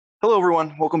Hello,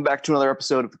 everyone. Welcome back to another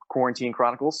episode of the Quarantine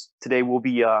Chronicles. Today we'll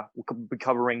be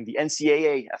covering the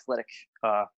NCAA athletic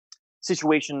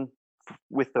situation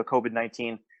with the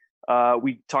COVID-19.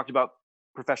 We talked about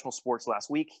professional sports last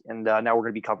week, and now we're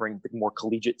going to be covering the more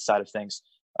collegiate side of things.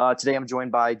 Today I'm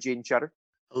joined by Jaden Cheddar,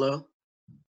 Hello.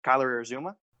 Kyler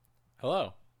Arizuma,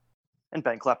 Hello. and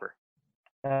Ben Klepper.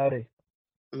 Howdy.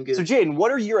 I'm good. So, Jaden, what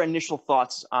are your initial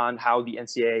thoughts on how the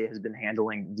NCAA has been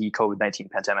handling the COVID-19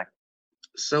 pandemic?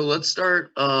 So let's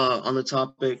start on the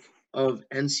topic of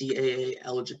NCAA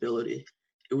eligibility.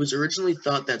 It was originally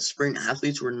thought that spring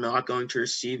athletes were not going to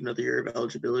receive another year of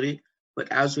eligibility,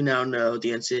 but as we now know,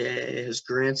 the NCAA has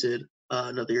granted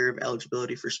another year of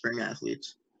eligibility for spring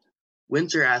athletes.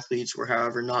 Winter athletes were,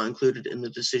 however, not included in the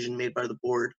decision made by the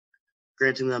board,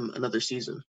 granting them another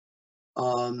season.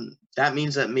 That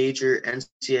means that major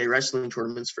NCAA wrestling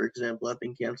tournaments, for example, have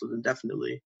been canceled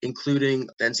indefinitely, including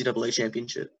the NCAA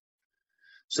championship.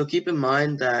 So keep in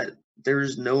mind that there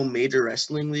is no major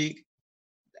wrestling league.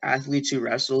 Athletes who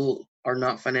wrestle are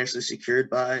not financially secured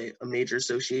by a major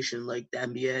association like the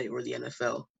NBA or the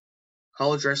NFL.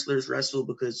 College wrestlers wrestle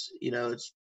because,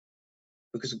 it's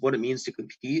because of what it means to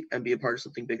compete and be a part of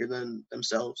something bigger than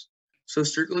themselves. So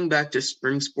circling back to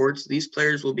spring sports, these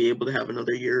players will be able to have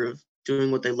another year of doing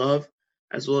what they love,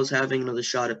 as well as having another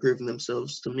shot at proving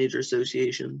themselves to major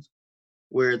associations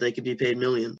where they could be paid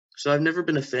millions. So I've never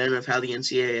been a fan of how the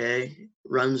NCAA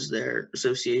runs their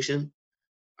association.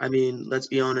 I mean, let's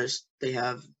be honest, they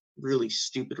have really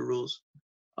stupid rules.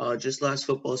 Just last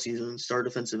football season, star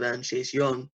defensive end Chase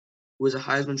Young, who was a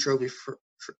Heisman Trophy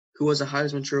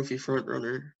front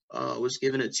runner, was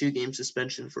given a 2-game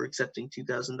suspension for accepting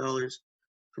 $2,000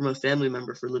 from a family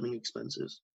member for living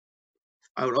expenses.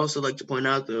 I would also like to point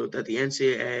out, though, that the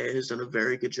NCAA has done a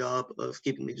very good job of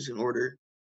keeping things in order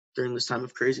during this time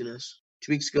of craziness.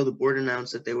 2 weeks ago, the board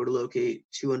announced that they would allocate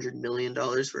 $200 million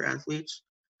for athletes.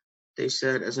 They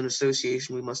said, as an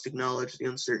association, we must acknowledge the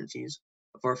uncertainties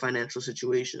of our financial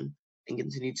situation and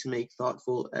continue to make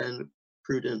thoughtful and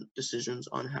prudent decisions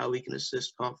on how we can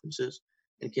assist conferences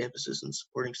and campuses in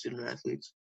supporting student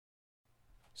athletes.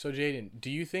 So, Jaden,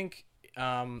 do you think,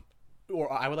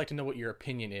 or I would like to know what your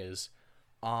opinion is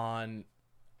on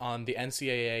the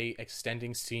NCAA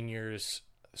extending seniors'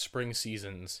 spring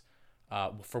seasons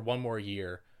for one more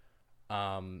year,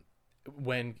 when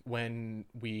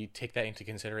we take that into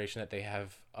consideration that they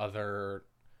have other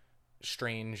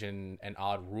strange and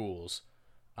odd rules.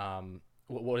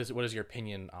 What is your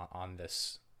opinion on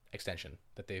this extension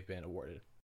that they've been awarded?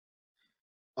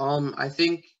 I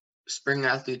think spring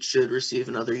athletes should receive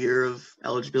another year of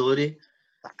eligibility,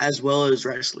 as well as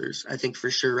wrestlers. I think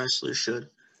for sure wrestlers should,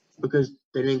 because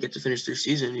they didn't get to finish their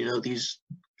season. These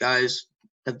guys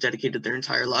have dedicated their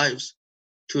entire lives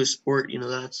to a sport,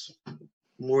 that's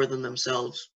more than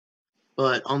themselves.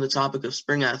 But on the topic of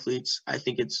spring athletes, I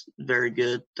think it's very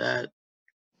good that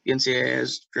the NCAA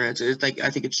has granted. I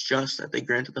think it's just that they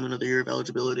granted them another year of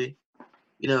eligibility.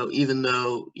 Even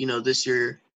though, this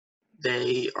year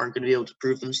they aren't going to be able to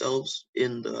prove themselves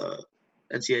in the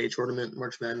NCAA tournament,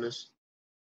 March Madness.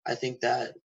 I think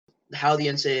that how the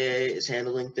NCAA is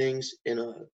handling things in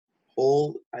a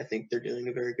whole, I think they're doing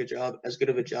a very good job, as good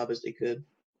of a job as they could.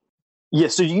 Yeah.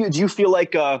 So do you feel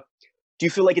like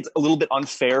it's a little bit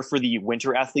unfair for the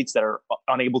winter athletes that are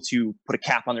unable to put a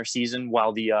cap on their season,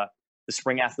 while the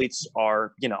spring athletes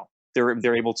are,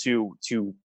 they're able to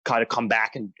kind of come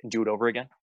back and do it over again?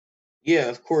 Yeah,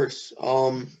 of course.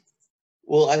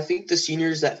 Well, I think the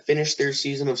seniors that finish their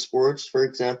season of sports, for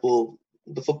example,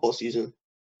 the football season,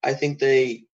 I think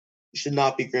they should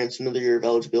not be granted another year of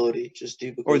eligibility just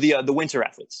due because. Or the winter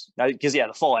athletes, because the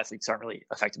fall athletes aren't really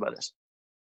affected by this.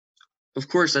 Of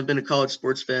course, I've been a college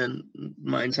sports fan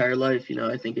my entire life.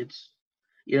 I think it's,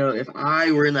 if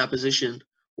I were in that position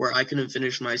where I couldn't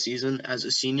finish my season as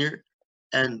a senior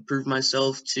and prove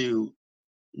myself to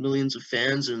millions of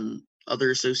fans and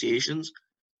other associations,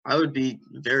 I would be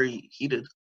very heated.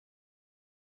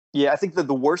 Yeah, I think that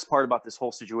the worst part about this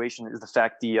whole situation is the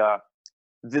fact the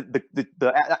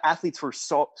athletes for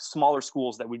smaller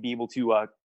schools that would be able to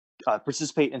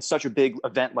participate in such a big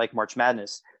event like March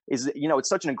Madness is, it's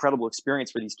such an incredible experience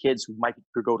for these kids who might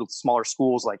go to smaller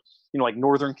schools like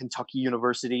Northern Kentucky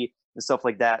University and stuff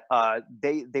like that.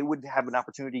 They would have an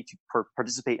opportunity to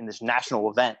participate in this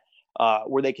national event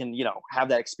where they can, have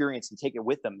that experience and take it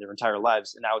with them their entire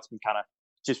lives. And now it's been kind of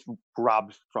just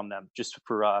robbed from them just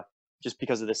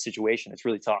because of this situation. It's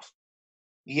really tough.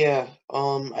 Yeah,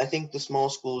 I think the small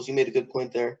schools, you made a good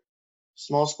point there.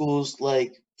 Small schools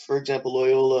like, for example,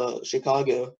 Loyola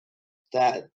Chicago,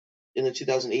 that in the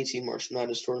 2018 March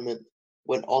Madness tournament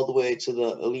went all the way to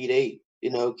the Elite Eight.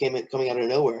 coming out of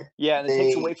nowhere. Yeah, and it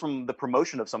takes away from the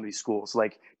promotion of some of these schools.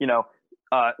 Like,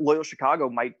 Loyola Chicago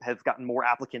might have gotten more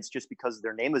applicants just because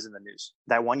their name was in the news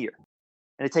that one year.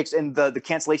 And it takes, and the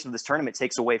cancellation of this tournament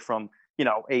takes away from,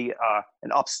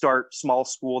 an upstart small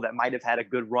school that might have had a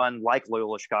good run like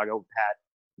Loyola Chicago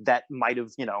had, that might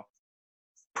have,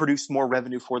 produced more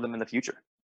revenue for them in the future.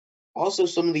 Also,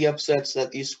 some of the upsets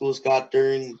that these schools got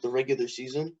during the regular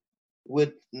season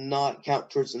would not count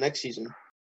towards the next season.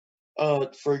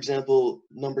 For example,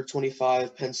 number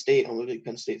 25 Penn State, I'm a big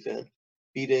Penn State fan,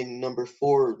 beating number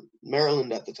 4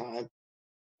 Maryland at the time.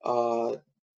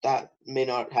 That may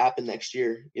not happen next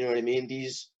year. You know what I mean?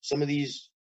 Some of these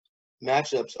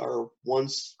matchups are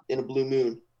once in a blue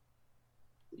moon.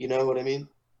 You know what I mean?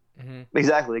 Mm-hmm.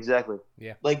 Exactly.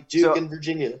 Yeah. Like Duke and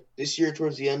Virginia this year,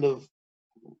 towards the end of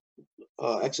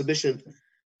exhibition,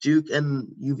 Duke and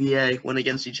UVA went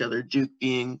against each other. Duke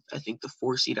being, I think, the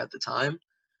 4 seed at the time,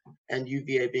 and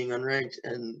UVA being unranked,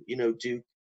 and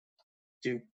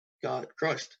Duke got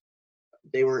crushed.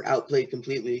 They were outplayed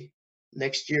completely.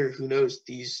 Next year, who knows?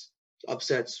 These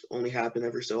upsets only happen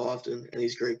every so often, and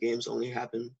these great games only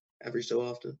happen every so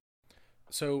often.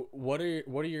 So, what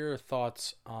are your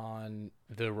thoughts on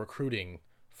the recruiting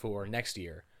for next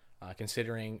year?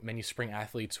 Considering many spring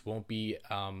athletes won't be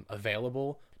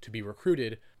available to be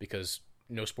recruited because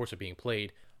no sports are being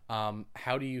played,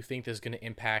 how do you think this is going to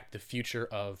impact the future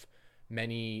of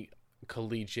many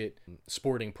collegiate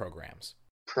sporting programs?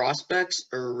 Prospects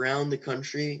around the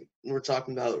country, we're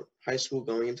talking about high school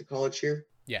going into college here.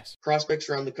 Yes. Prospects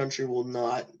around the country will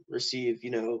not receive,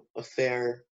 a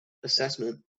fair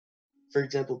assessment. For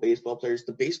example, baseball players,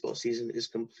 the baseball season is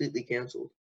completely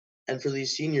canceled. And for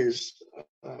these seniors,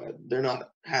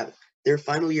 their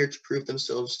final year to prove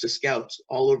themselves to scouts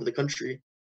all over the country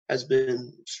has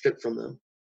been stripped from them.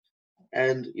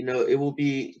 And, it will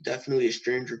be definitely a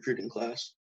strange recruiting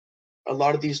class. A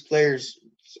lot of these players,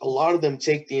 a lot of them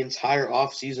take the entire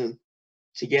off season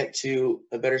to get to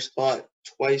a better spot,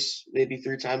 twice, maybe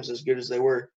 3 times as good as they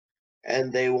were,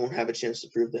 and they won't have a chance to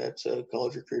prove that to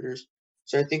college recruiters.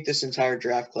 So I think this entire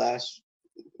draft class,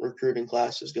 recruiting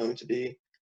class, is going to be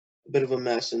a bit of a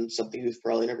mess and something we've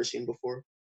probably never seen before.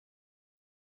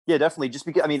 Yeah, definitely. Just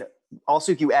because,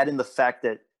 also if you add in the fact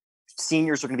that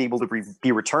seniors are going to be able to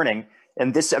be returning,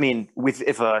 and this,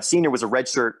 if a senior was a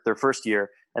redshirt their first year,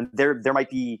 and there might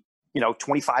be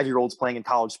 25-year-olds playing in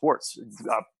college sports,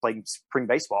 playing spring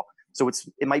baseball. So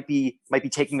it might be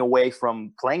taking away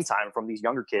from playing time from these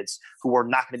younger kids who are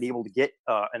not going to be able to get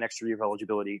an extra year of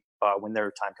eligibility when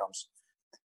their time comes.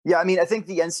 Yeah, I think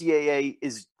the NCAA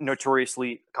is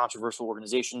notoriously a controversial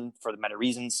organization for the many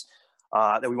reasons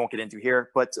that we won't get into here.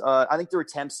 But I think their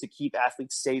attempts to keep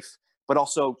athletes safe, but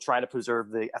also try to preserve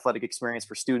the athletic experience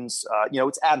for students,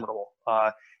 it's admirable.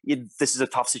 This is a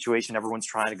tough situation. Everyone's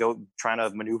trying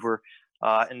to maneuver,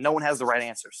 and no one has the right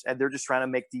answers. And they're just trying to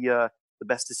make the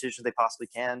best decisions they possibly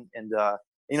can. And,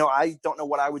 I don't know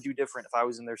what I would do different if I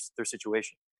was in their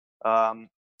situation.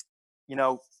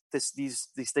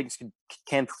 These things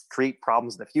can create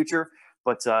problems in the future,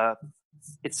 but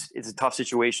it's a tough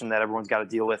situation that everyone's got to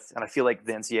deal with. And I feel like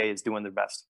the NCAA is doing their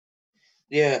best.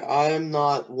 Yeah, I'm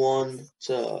not one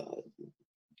to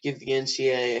give the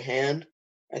NCAA a hand.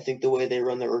 I think the way they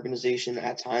run their organization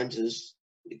at times is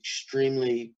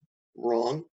extremely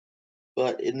wrong.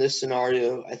 But in this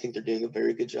scenario, I think they're doing a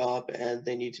very good job, and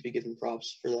they need to be given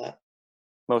props for that.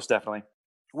 Most definitely.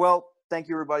 Well, thank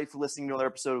you, everybody, for listening to another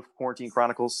episode of Quarantine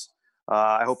Chronicles.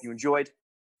 I hope you enjoyed.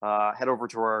 Head over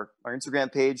to our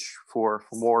Instagram page for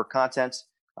more content.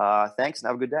 Thanks, and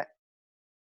have a good day.